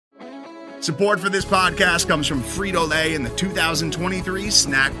Support for this podcast comes from Frito-Lay and the 2023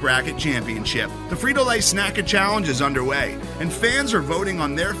 Snack Bracket Championship. The Frito-Lay Snack Challenge is underway, and fans are voting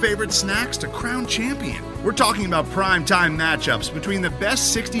on their favorite snacks to crown champion. We're talking about prime-time matchups between the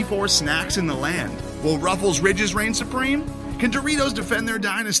best 64 snacks in the land. Will Ruffles Ridges reign supreme? Can Doritos defend their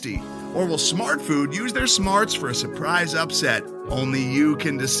dynasty? Or will Smart Food use their smarts for a surprise upset? Only you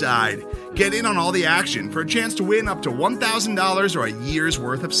can decide. Get in on all the action for a chance to win up to $1,000 or a year's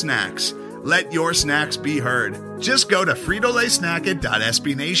worth of snacks. Let your snacks be heard. Just go to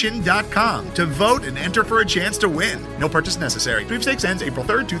fritolaysnacket.sbnation.com to vote and enter for a chance to win. No purchase necessary. Sweepstakes ends April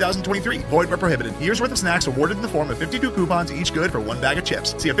 3rd, 2023. Void where prohibited. Year's worth of snacks awarded in the form of 52 coupons, each good for one bag of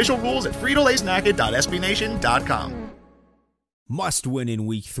chips. See official rules at fritolaysnacket.sbnation.com. Must win in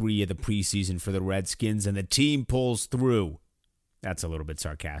week 3 of the preseason for the Redskins, and the team pulls through. That's a little bit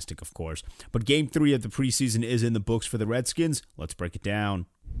sarcastic, of course. But game 3 of the preseason is in the books for the Redskins. Let's break it down.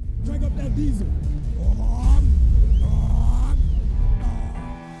 Drag up that diesel.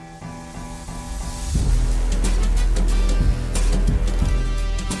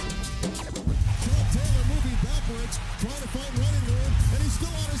 Taylor moving backwards, trying to find running room, and he's still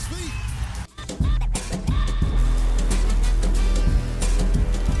on his feet.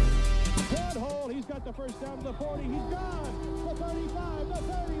 Good hole. He's got the first down to the 40. He's gone. The 35, the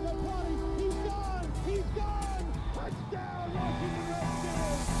 30, the 20. He's gone. He's gone. Touchdown, Washington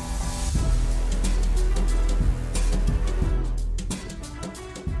Redskins.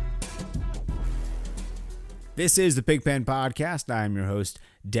 This is the Pigpen Podcast. I am your host,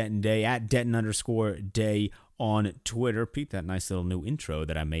 Denton Day, at Denton_Day on Twitter. Pete, that nice little new intro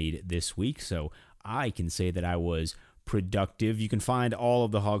that I made this week, so I can say that I was productive. You can find all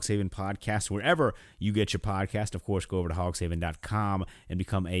of the Hogs Haven podcasts wherever you get your podcast. Of course, go over to hogshaven.com and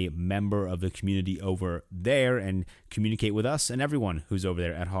become a member of the community over there and communicate with us and everyone who's over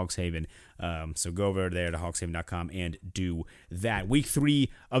there at Hogs Haven. So go over there to hogshaven.com and do that. Week 3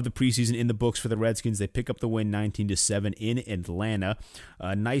 of the preseason in the books for the Redskins. They pick up the win 19-7 in Atlanta.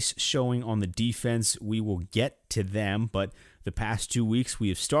 A nice showing on the defense. We will get to them, but the past 2 weeks, we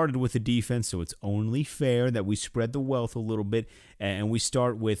have started with the defense, so it's only fair that we spread the wealth a little bit, and we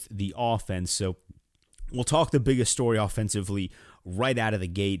start with the offense. So we'll talk the biggest story offensively right out of the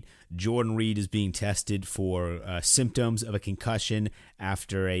gate. Jordan Reed is being tested for symptoms of a concussion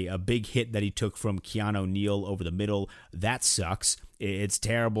after a big hit that he took from Keanu Neal over the middle. That sucks. It's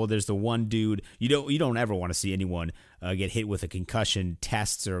terrible. There's the one dude, you don't ever want to see anyone get hit with a concussion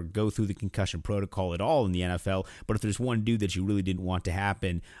tests or go through the concussion protocol at all in the NFL. But if there's one dude that you really didn't want to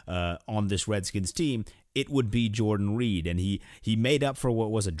happen on this Redskins team, it would be Jordan Reed, and he made up for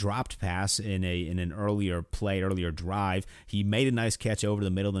what was a dropped pass in an earlier drive. He made a nice catch over the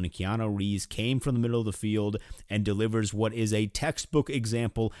middle, then Keanu Reeves came from the middle of the field and delivers what is a textbook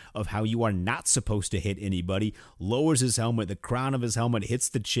example of how you are not supposed to hit anybody. Lowers his helmet, the crown of his helmet hits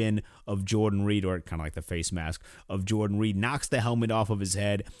the chin of Jordan Reed, or kind of like the face mask of Jordan Reed, knocks the helmet off of his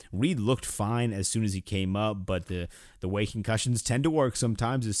head. Reed looked fine as soon as he came up, but the way concussions tend to work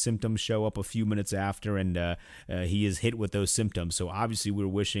sometimes is symptoms show up a few minutes after, and he is hit with those symptoms. So obviously we're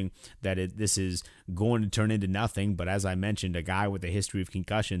wishing that this is going to turn into nothing, but as I mentioned, a guy with a history of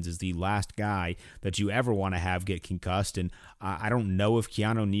concussions is the last guy that you ever want to have get concussed, and I don't know if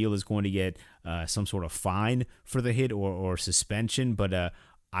Keanu Neal is going to get some sort of fine for the hit or suspension, but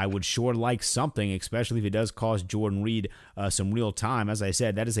I would sure like something, especially if it does cost Jordan Reed some real time. As I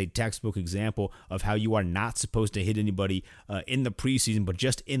said, that is a textbook example of how you are not supposed to hit anybody in the preseason, but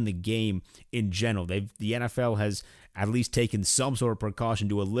just in the game in general. The NFL has at least taken some sort of precaution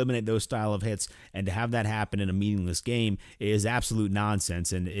to eliminate those style of hits, and to have that happen in a meaningless game is absolute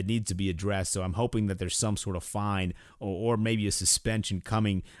nonsense, and it needs to be addressed. So I'm hoping that there's some sort of fine or maybe a suspension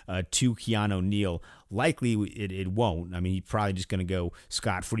coming to Keanu Neal. Likely it won't. I mean, he's probably just going to go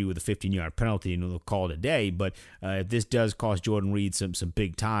scot-free with a 15-yard penalty and they'll call it a day. But if this does cost Jordan Reed some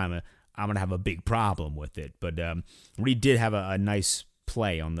big time, I'm going to have a big problem with it. But Reed did have a nice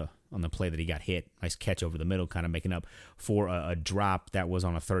play on the play that he got hit. Nice catch over the middle, kind of making up for a drop that was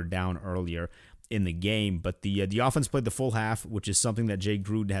on a third down earlier in the game. But the offense played the full half, which is something that Jay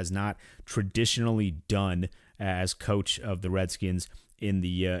Gruden has not traditionally done as coach of the Redskins in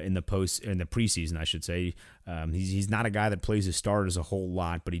the preseason, I should say. He's not a guy that plays his starters a whole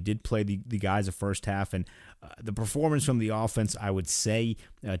lot, but he did play the guys the first half, and the performance from the offense, I would say,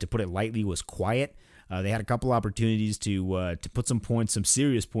 to put it lightly, was quiet. They had a couple opportunities to put some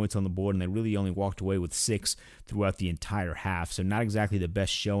serious points on the board, and they really only walked away with 6 throughout the entire half. So not exactly the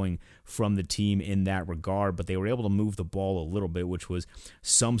best showing from the team in that regard, but they were able to move the ball a little bit, which was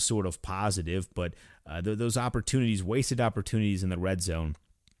some sort of positive. But those opportunities, wasted opportunities in the red zone,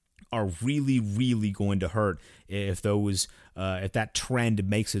 are really, really going to hurt if that trend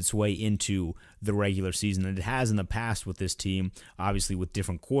makes its way into the regular season. And it has in the past with this team, obviously with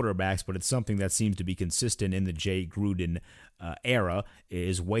different quarterbacks, but it's something that seems to be consistent in the Jay Gruden era,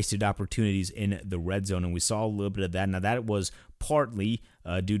 is wasted opportunities in the red zone. And we saw a little bit of that. Now, that was partly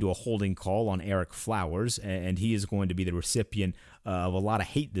due to a holding call on Eric Flowers, and he is going to be the recipient of a lot of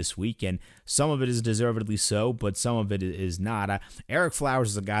hate this week, and some of it is deservedly so, but some of it is not. Eric Flowers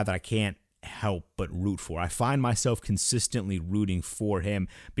is a guy that I can't help but root for. I find myself consistently rooting for him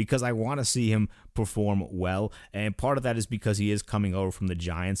because I want to see him perform well, and part of that is because he is coming over from the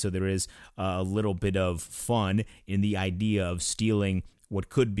Giants, so there is a little bit of fun in the idea of stealing what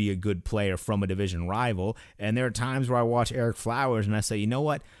could be a good player from a division rival. And there are times where I watch Eric Flowers and I say, you know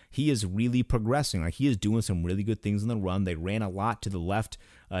what? He is really progressing. Like, he is doing some really good things in the run. They ran a lot to the left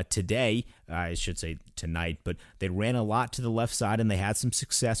today. I should say tonight, but they ran a lot to the left side, and they had some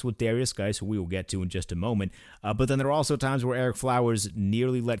success with Derrius Guice, who we will get to in just a moment. But then there are also times where Eric Flowers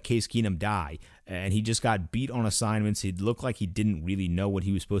nearly let Case Keenum die, and he just got beat on assignments. He looked like he didn't really know what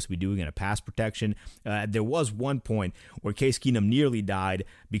he was supposed to be doing in a pass protection. There was one point where Case Keenum nearly died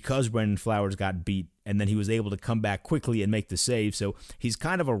because Brendan Flowers got beat, and then he was able to come back quickly and make the save. So he's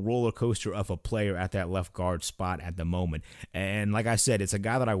kind of a roller coaster of a player at that left guard spot at the moment. And like I said, it's a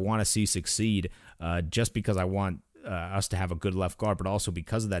guy that I want to see succeed just because I want us to have a good left guard, but also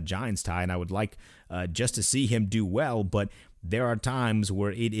because of that Giants tie, and I would like just to see him do well. But there are times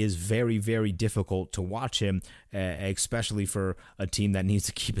where it is very, very difficult to watch him, especially for a team that needs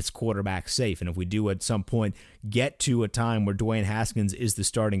to keep its quarterback safe. And if we do at some point get to a time where Dwayne Haskins is the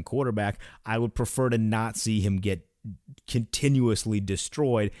starting quarterback, I would prefer to not see him get continuously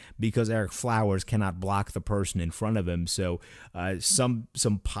destroyed because Eric Flowers cannot block the person in front of him. So some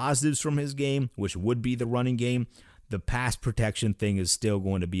positives from his game, which would be the running game. The pass protection thing is still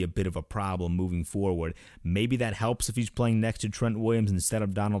going to be a bit of a problem moving forward. Maybe that helps if he's playing next to Trent Williams instead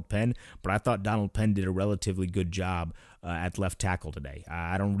of Donald Penn, but I thought Donald Penn did a relatively good job at left tackle today.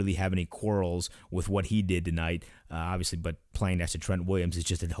 I don't really have any quarrels with what he did tonight, obviously, but playing next to Trent Williams is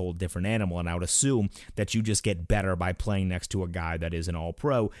just a whole different animal, and I would assume that you just get better by playing next to a guy that is an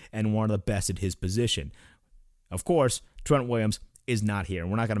all-pro and one of the best at his position. Of course, Trent Williams is not here.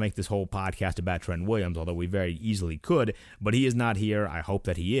 And we're not going to make this whole podcast about Trent Williams, although we very easily could, but he is not here. I hope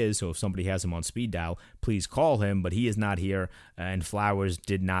that he is, so if somebody has him on speed dial, please call him, but he is not here, and Flowers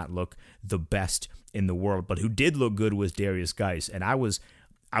did not look the best in the world. But who did look good was Derrius Guice, and I was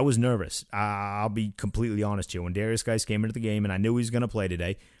nervous. I'll be completely honest here. When Derrius Guice came into the game, and I knew he was going to play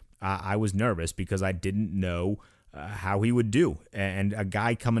today, I was nervous because I didn't know how he would do. And a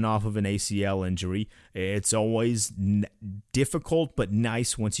guy coming off of an ACL injury, it's always difficult but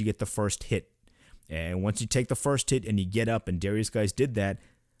nice once you get the first hit. And once you take the first hit and you get up, and Derrius Guice did that,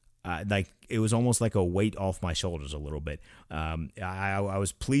 it was almost like a weight off my shoulders a little bit. I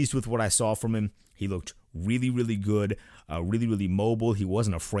was pleased with what I saw from him. He looked really, really good, really, really mobile. He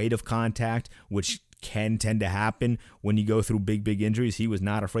wasn't afraid of contact, which can tend to happen when you go through big injuries. He was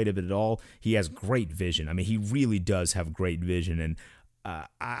not afraid of it at all. He has great vision. I mean, he really does have great vision, and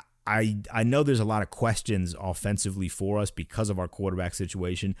I know there's a lot of questions offensively for us because of our quarterback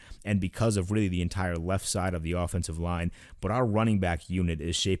situation and because of really the entire left side of the offensive line, but our running back unit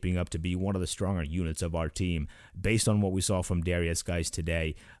is shaping up to be one of the stronger units of our team based on what we saw from Derrius Guice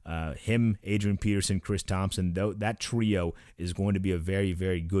today. Him, Adrian Peterson, Chris Thompson, that trio is going to be a very,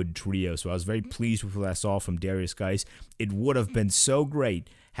 very good trio. So I was very pleased with what I saw from Derrius Guice. It would have been so great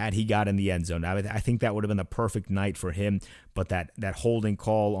had he got in the end zone. I think that would have been the perfect night for him, but that holding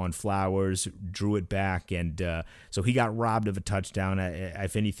call on Flowers drew it back, and so he got robbed of a touchdown.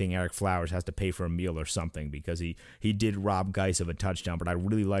 If anything, Eric Flowers has to pay for a meal or something because he did rob Guice of a touchdown, but I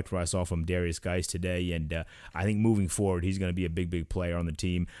really liked what I saw from Derrius Guice today, and I think moving forward, he's going to be a big player on the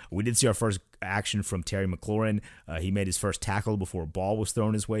team. We did see our first action from Terry McLaurin. He made his first tackle before a ball was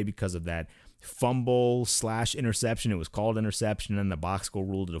thrown his way because of that fumble/interception. It was called interception, and the box score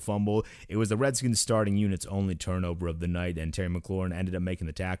ruled it a fumble. It was the Redskins starting unit's only turnover of the night, and Terry McLaurin ended up making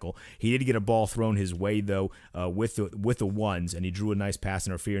the tackle. He did get a ball thrown his way, though, with the ones, and he drew a nice pass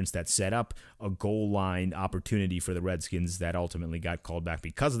interference that set up a goal line opportunity for the Redskins that ultimately got called back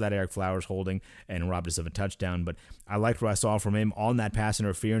because of that Eric Flowers holding and robbed us of a touchdown. But I liked what I saw from him on that pass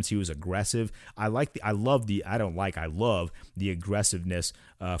interference. He was aggressive. I love the aggressiveness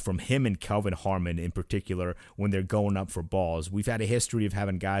from him and Kelvin Kelvin Harmon in particular when they're going up for balls. We've had a history of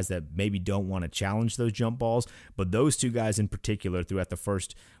having guys that maybe don't want to challenge those jump balls, but those two guys in particular throughout the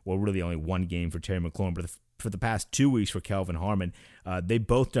first, well, really only one game for Terry McLaurin, but for the past 2 weeks for Kelvin Harmon, they've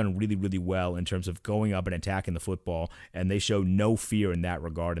both done really, really well in terms of going up and attacking the football, and they show no fear in that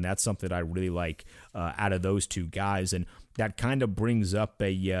regard, and that's something that I really like out of those two guys, and that kind of brings up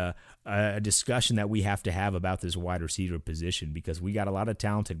a discussion that we have to have about this wide receiver position, because we got a lot of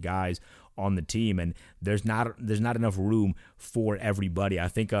talented guys on the team, and there's not enough room for everybody. I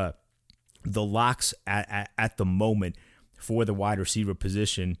think the locks at the moment for the wide receiver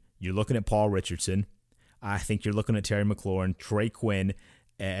position, you're looking at Paul Richardson. I think you're looking at Terry McLaurin, Trey Quinn,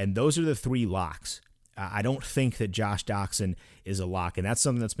 and those are the three locks. I don't think that Josh Doxson is a lock, and that's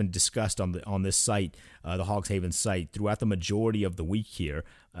something that's been discussed on this site, the Hogs Haven site, throughout the majority of the week here.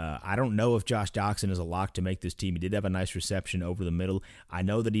 I don't know if Josh Doxson is a lock to make this team. He did have a nice reception over the middle. I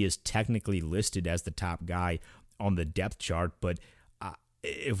know that he is technically listed as the top guy on the depth chart, but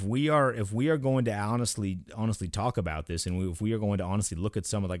if we are going to honestly talk about this, and if we are going to honestly look at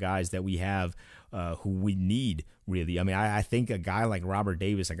some of the guys that we have who we need, really, I mean, I think a guy like Robert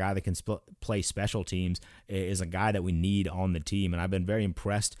Davis, a guy that can play special teams, is a guy that we need on the team. And I've been very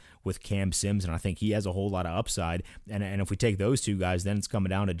impressed with Cam Sims, and I think he has a whole lot of upside. And if we take those two guys, then it's coming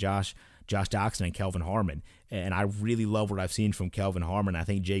down to Josh Doxson and Kelvin Harmon. And I really love what I've seen from Kelvin Harmon. I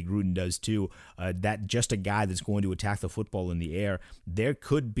think Jay Gruden does too. That just a guy that's going to attack the football in the air. There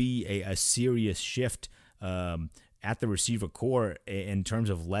could be a serious shift at the receiver core in terms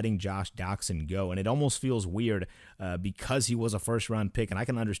of letting Josh Doxson go. And it almost feels weird because he was a first-round pick. And I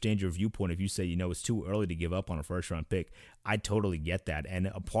can understand your viewpoint if you say, it's too early to give up on a first-round pick. I totally get that. And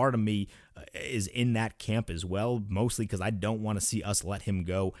a part of me is in that camp as well, mostly because I don't want to see us let him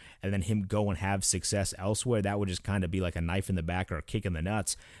go and then him go and have success elsewhere. That would just kind of be like a knife in the back or a kick in the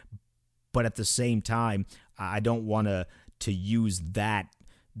nuts. But at the same time, I don't want to use that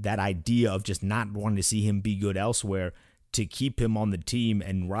idea of just not wanting to see him be good elsewhere to keep him on the team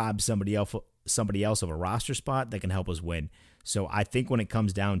and rob somebody else of a roster spot that can help us win. So I think when it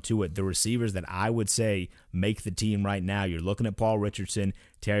comes down to it, the receivers that I would say make the team right now, you're looking at Paul Richardson,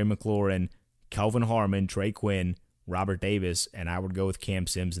 Terry McLaurin, Kelvin Harmon, Trey Quinn, Robert Davis, and I would go with Cam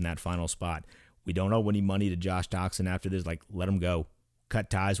Sims in that final spot. We don't owe any money to Josh Doxson after this. Let him go. Cut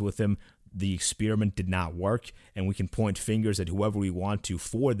ties with him. The experiment did not work, and we can point fingers at whoever we want to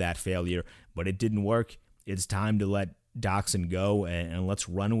for that failure, but it didn't work. It's time to let Doxson go, and let's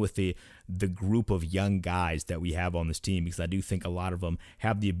run with the group of young guys that we have on this team, because I do think a lot of them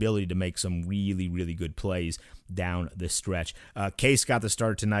have the ability to make some really, really good plays down the stretch. Case got the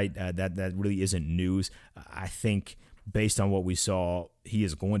start tonight. That really isn't news. I think based on what we saw, he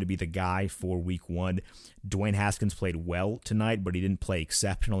is going to be the guy for week one. Dwayne Haskins played well tonight, but he didn't play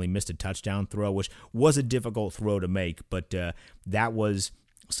exceptional. He missed a touchdown throw, which was a difficult throw to make, but that was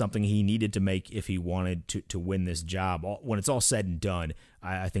something he needed to make if he wanted to win this job. When it's all said and done,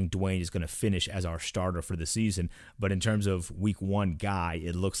 I think Dwayne is going to finish as our starter for the season. But in terms of week one guy,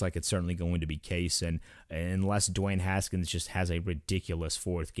 it looks like it's certainly going to be Case. And unless Dwayne Haskins just has a ridiculous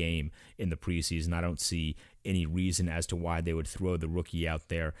fourth game in the preseason, I don't see any reason as to why they would throw the rookie out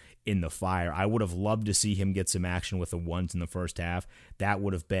there in the fire. I would have loved to see him get some action with the ones in the first half. That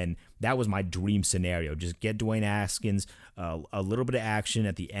was my dream scenario. Just get Dwayne Haskins a little bit of action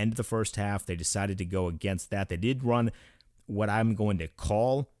at the end of the first half. They decided to go against that. They did run what I'm going to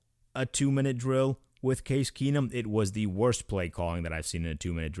call a 2-minute drill with Case Keenum. It was the worst play calling that I've seen in a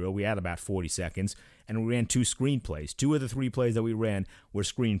 2-minute drill. We had about 40 seconds, and we ran 2 screen plays. 2 of the 3 plays that we ran were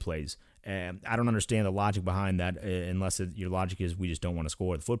screen plays. I don't understand the logic behind that, unless your logic is we just don't want to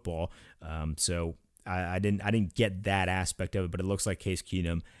score the football. So I didn't get that aspect of it, but it looks like Case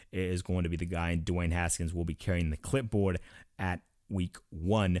Keenum is going to be the guy, and Dwayne Haskins will be carrying the clipboard at week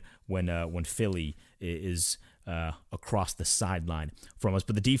one when Philly is across the sideline from us.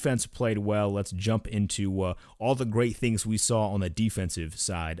 But the defense played well. Let's jump into all the great things we saw on the defensive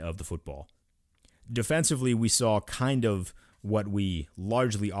side of the football. Defensively, we saw kind of what we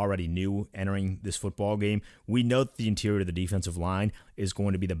largely already knew entering this football game. We know that the interior of the defensive line is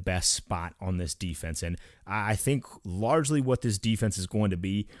going to be the best spot on this defense, and I think largely what this defense is going to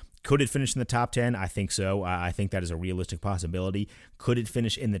be. Could it finish in the top 10? I think so. I think that is a realistic possibility. Could it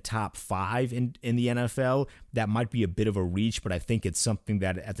finish in the top 5 in the NFL? That might be a bit of a reach, but I think it's something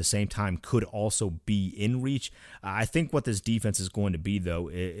that at the same time could also be in reach. I think what this defense is going to be, though,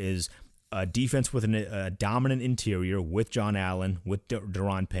 is a defense with a dominant interior with John Allen, with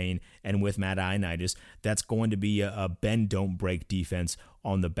Daron Payne, and with Matt Ioannidis. That's going to be a bend, don't break defense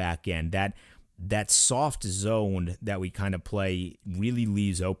on the back end. That soft zone that we kind of play really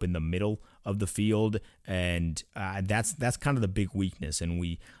leaves open the middle of the field, and that's kind of the big weakness. And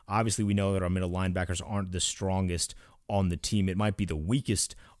we know that our middle linebackers aren't the strongest on the team. It might be the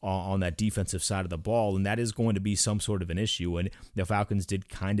weakest on that defensive side of the ball, and that is going to be some sort of an issue. And the Falcons did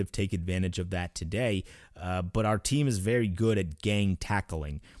kind of take advantage of that today, but our team is very good at gang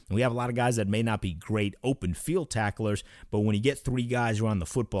tackling. And we have a lot of guys that may not be great open field tacklers, but when you get three guys around the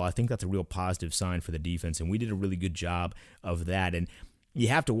football, I think that's a real positive sign for the defense, and we did a really good job of that. And you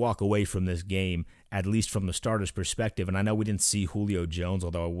have to walk away from this game, at least from the starter's perspective. And I know we didn't see Julio Jones,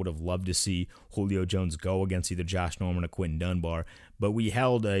 although I would have loved to see Julio Jones go against either Josh Norman or Quentin Dunbar. But we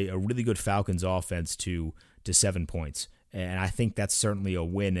held a really good Falcons offense to 7 points. And I think that's certainly a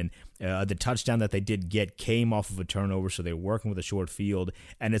win. And the touchdown that they did get came off of a turnover, so they were working with a short field.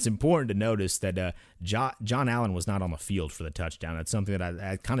 And it's important to notice that John Allen was not on the field for the touchdown. That's something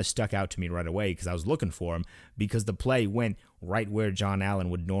that kind of stuck out to me right away because I was looking for him, because the play went right where John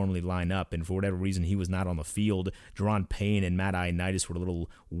Allen would normally line up, and for whatever reason, he was not on the field. Deron Payne and Matt Ioannidis were a little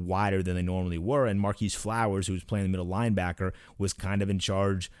wider than they normally were, and Marquise Flowers, who was playing the middle linebacker, was kind of in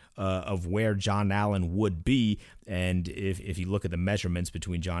charge of where John Allen would be. And if you look at the measurements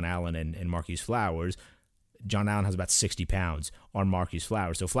between John Allen and Marquise Flowers, John Allen has about 60 pounds on Marquise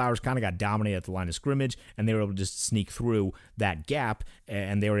Flowers. So Flowers kind of got dominated at the line of scrimmage, and they were able to just sneak through that gap,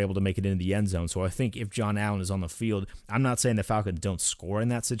 and they were able to make it into the end zone. So I think if John Allen is on the field, I'm not saying the Falcons don't score in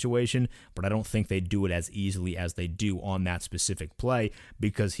that situation, but I don't think they do it as easily as they do on that specific play,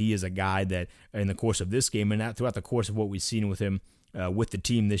 because he is a guy that in the course of this game and throughout the course of what we've seen with him, with the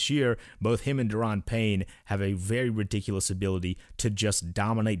team this year, both him and Deron Payne have a very ridiculous ability to just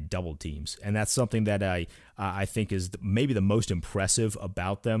dominate double teams. And that's something that I think is maybe the most impressive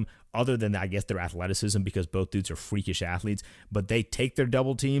about them, other than, I guess, their athleticism, because both dudes are freakish athletes. But they take their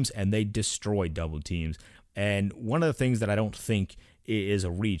double teams and they destroy double teams. And one of the things that I don't think is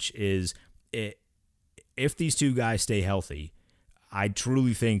a reach is if these two guys stay healthy, I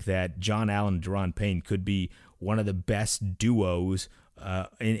truly think that John Allen and Deron Payne could be one of the best duos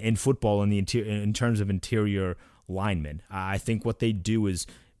in football in terms of interior linemen. I think what they do is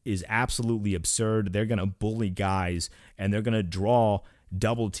absolutely absurd. They're going to bully guys, and they're going to draw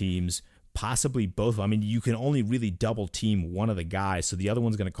double teams, possibly both. I mean, you can only really double team one of the guys, so the other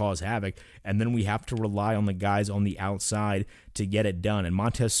one's going to cause havoc, and then we have to rely on the guys on the outside to get it done. And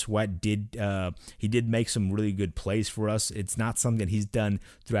Montez Sweat did make some really good plays for us. It's not something that he's done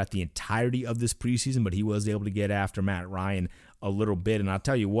throughout the entirety of this preseason, but he was able to get after Matt Ryan a little bit. And I'll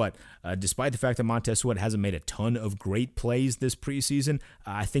tell you what, despite the fact that Montez Sweat hasn't made a ton of great plays this preseason,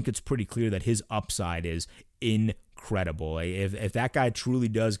 I think it's pretty clear that his upside is incredible. If that guy truly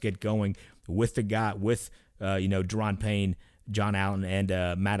does get going with the guy, with Deron Payne, John Allen, and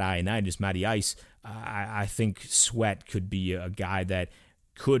Matt Ioannidis, Matty Ice, I think Sweat could be a guy that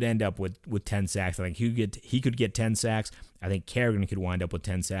could end up with 10 sacks. I think he could get 10 sacks. I think Kerrigan could wind up with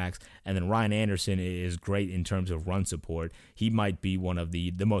 10 sacks. And then Ryan Anderson is great in terms of run support. He might be one of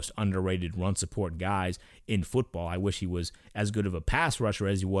the most underrated run support guys in football. I wish he was as good of a pass rusher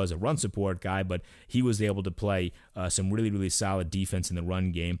as he was a run support guy, but he was able to play some really, really solid defense in the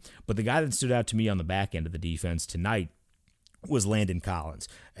run game. But the guy that stood out to me on the back end of the defense tonight was Landon Collins.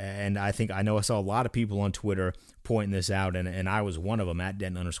 And I saw a lot of people on Twitter pointing this out, and I was one of them, at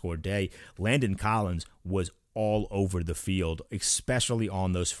Denton_day. Landon Collins was all over the field, especially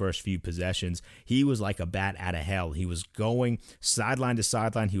on those first few possessions. He was like a bat out of hell. He was going sideline to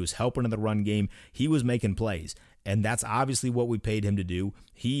sideline. He was helping in the run game. He was making plays. And that's obviously what we paid him to do.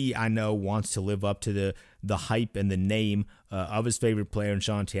 He, I know, wants to live up to the hype and the name of his favorite player,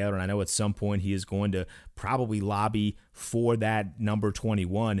 Sean Taylor. And I know at some point he is going to probably lobby for that number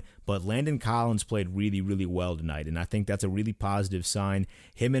 21. But Landon Collins played really, really well tonight. And I think that's a really positive sign.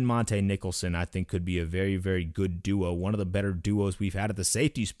 Him and Monte Nicholson, I think, could be a very, very good duo. One of the better duos we've had at the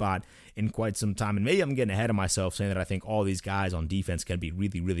safety spot in quite some time. And maybe I'm getting ahead of myself saying that I think all these guys on defense can be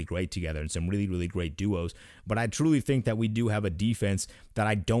really, really great together and some really, really great duos. But I truly think that we do have a defense that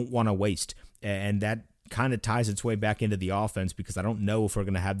I don't want to waste. And that kind of ties its way back into the offense, because I don't know if we're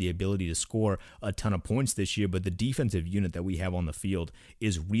going to have the ability to score a ton of points this year, but the defensive unit that we have on the field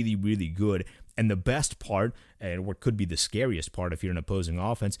is really, really good. And the best part, and what could be the scariest part if you're an opposing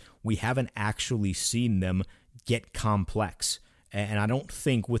offense, we haven't actually seen them get complex. And I don't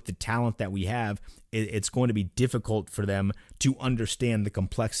think with the talent that we have, it's going to be difficult for them to understand the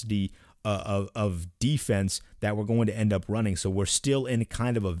complexity of defense that we're going to end up running. So we're still in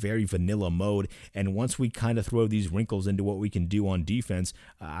kind of a very vanilla mode. And once we kind of throw these wrinkles into what we can do on defense,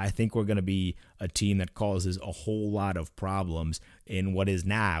 I think we're going to be a team that causes a whole lot of problems in what is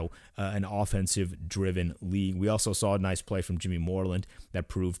now an offensive-driven league. We also saw a nice play from Jimmy Moreland that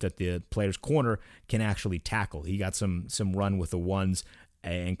proved that the player's corner can actually tackle. He got some run with the ones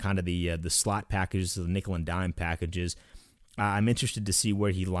and kind of the slot packages, the nickel and dime packages. I'm interested to see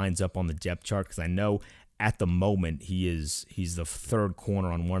where he lines up on the depth chart, because I know at the moment he's the third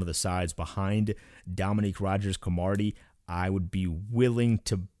corner on one of the sides behind Dominique Rodgers-Cromartie. I would be willing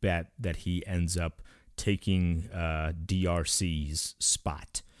to bet that he ends up taking DRC's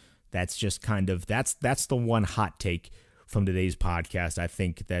spot. That's just kind of that's the one hot take from today's podcast. I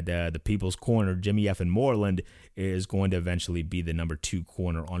think that the people's corner, Jimmy F. and Moreland, is going to eventually be the number 2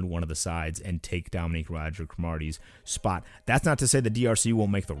 corner on one of the sides and take Dominique Rodgers-Cromartie's spot. That's not to say the DRC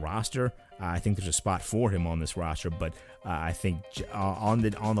won't make the roster. I think there's a spot for him on this roster, but I think on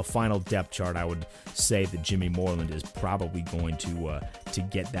the final depth chart, I would say that Jimmy Moreland is probably going to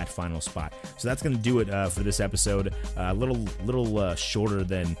get that final spot. So that's going to do it for this episode. A little shorter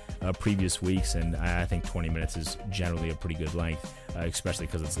than previous weeks, and I think 20 minutes is generally a pretty good length, especially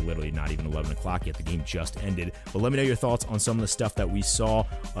because it's literally not even 11 o'clock yet. The game just ended. But let me know your thoughts on some of the stuff that we saw,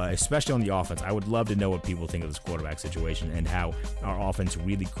 especially on the offense. I would love to know what people think of this quarterback situation and how our offense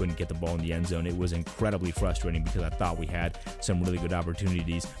really couldn't get the ball in the end zone. It was incredibly frustrating because I thought we had some really good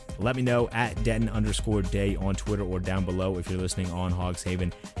opportunities. Let me know at Denton_day on Twitter, or down below if you're listening on Hogs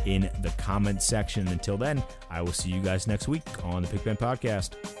Haven in the comments section. Until then, I will see you guys next week on the Pigpen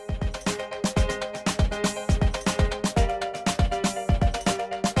Podcast.